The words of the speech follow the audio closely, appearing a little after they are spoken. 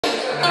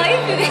How are you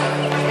feeling?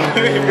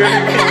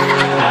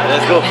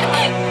 Let's go.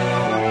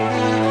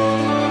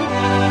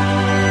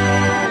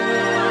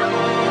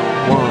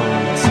 1,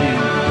 2,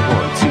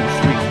 1, 2,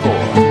 3,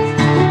 4.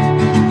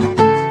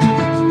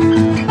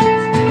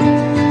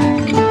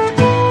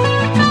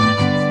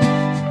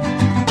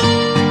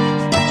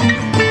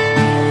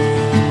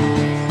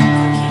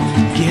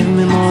 Give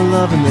me more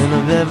loving than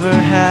I've ever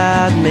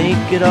had.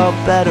 Make it all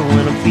better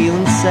when I'm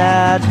feeling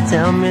sad.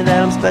 Tell me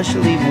that I'm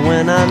special even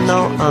when I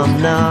know I'm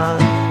not.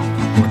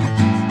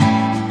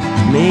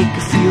 Make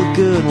it feel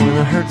good when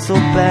it hurts so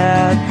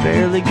bad.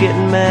 Barely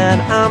getting mad,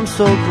 I'm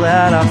so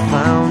glad I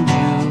found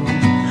you.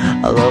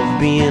 I love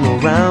being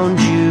around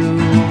you.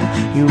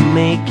 You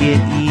make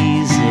it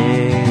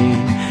easy.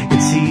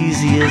 It's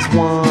easy as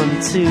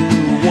 1, 2,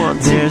 1,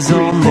 2. There's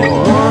only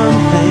one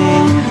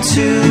thing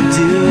to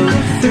do.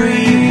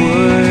 3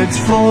 words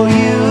for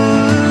you.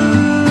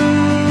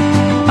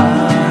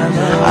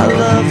 I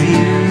love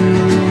you.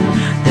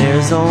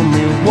 There's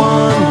only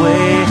one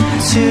way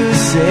to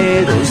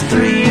say those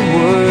 3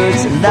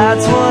 words, and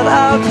that's what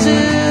I'll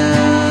do.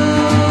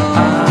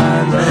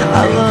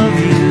 I love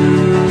you.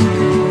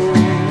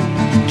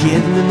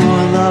 Give me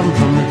more love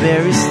from the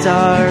very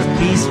start.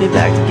 Piece me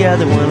back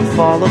together when I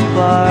fall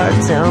apart.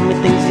 Tell me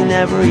things you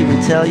never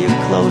even tell your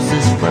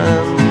closest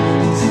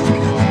friends.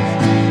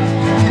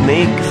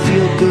 Make it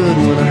feel good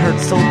when it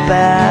hurts so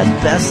bad.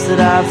 Best that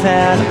I've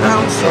had.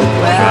 I'm so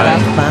glad I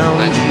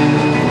found you.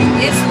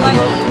 It's I like,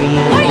 love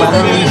being why is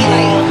around it you.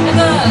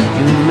 like,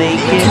 You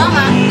make it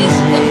easy. it's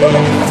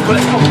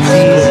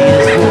Easy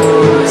as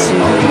 1, 2,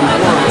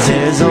 1.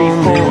 There's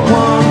only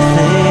one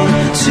thing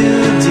to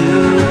do.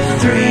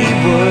 3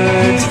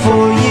 words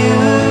for you.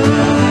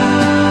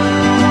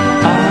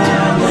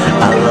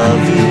 I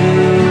love you.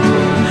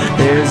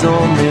 There's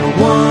only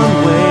one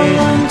way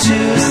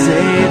to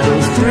say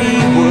those 3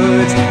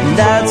 words, and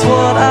that's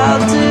what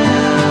I'll do.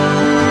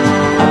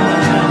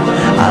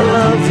 I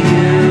love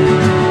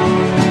you.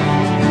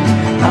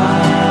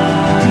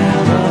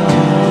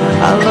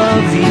 I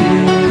love you.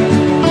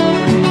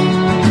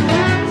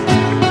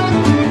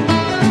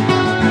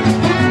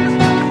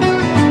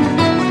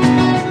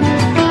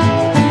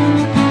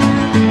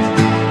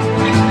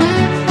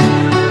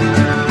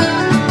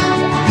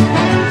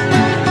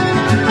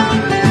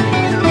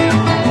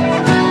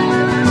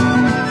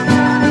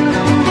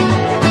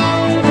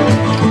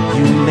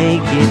 You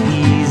make it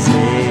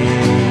easy.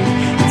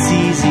 It's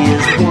easy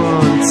as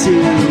 1,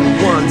 2,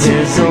 1.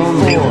 There's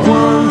only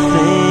one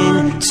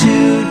thing to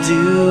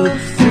do.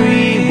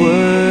 3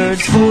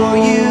 words for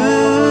you.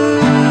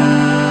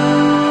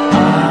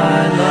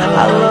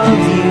 I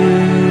love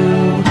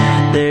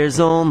you. There's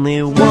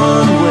only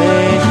one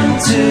way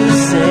to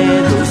say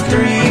those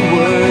 3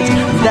 words.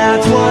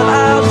 That's what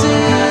I'll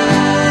do.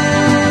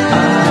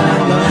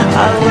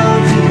 I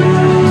love you.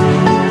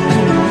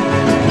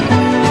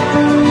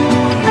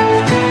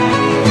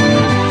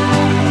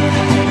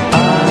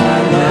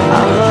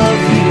 I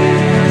love you.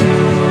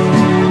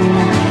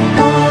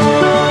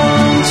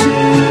 1, 2,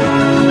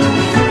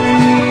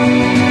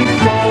 3,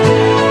 4.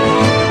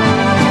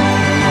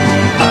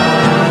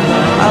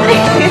 I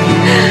love you.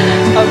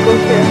 I'll go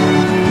here.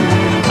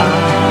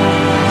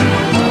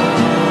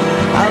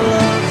 I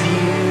love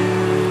you.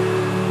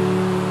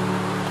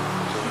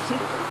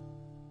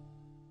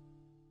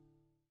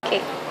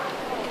 Okay.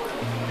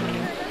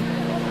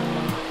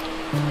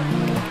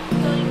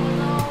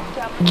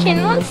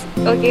 Cannot.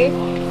 Okay.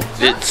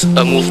 It's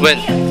a movement.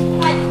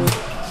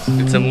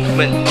 It's a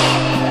movement.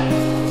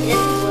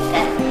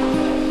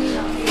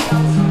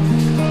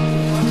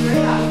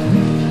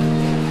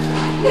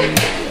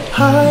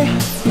 Hi,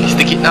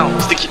 Stick it now.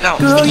 Stick it now.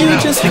 girl, Stick it you now.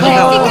 just Stick it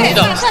now. called. Stick it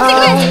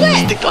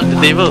now. Stick it on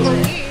the table.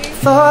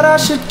 Thought I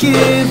should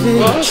give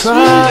it a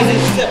try.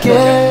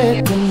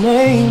 Get your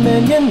name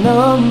and your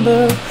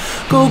number.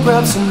 Go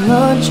grab some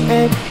lunch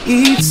and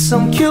eat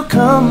some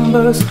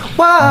cucumbers.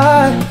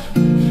 Why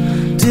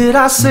did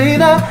I say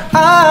that?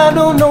 I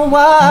don't know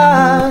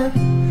why.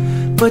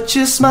 But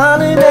you're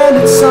smiling and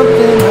it's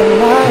something I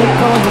like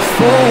on your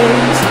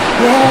face.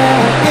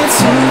 Yeah, it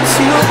suits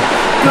you.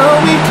 Girl,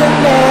 we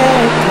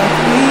connect like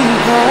we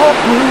have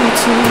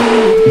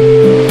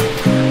Bluetooth.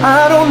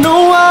 I don't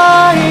know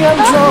why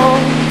I'm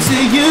drawn to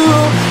you.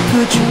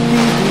 Could you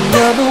be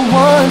the other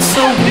one?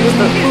 So we're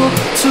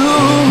hooked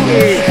too.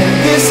 And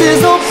this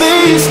is all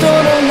based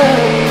on a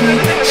lucky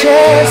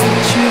chance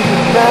that you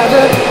would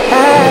rather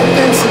add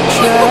than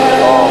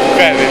subtract.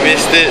 Crap, we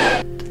missed it.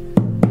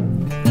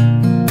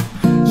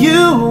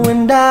 You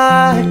and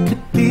I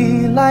could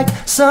be like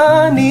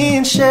Sonny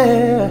and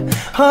Cher,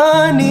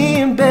 Honey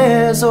and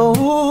Bears,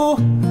 oh.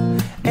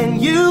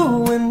 And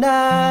you and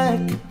I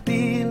could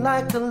be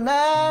like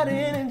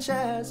Aladdin and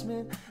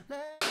Jasmine.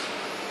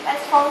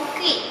 That's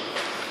funky.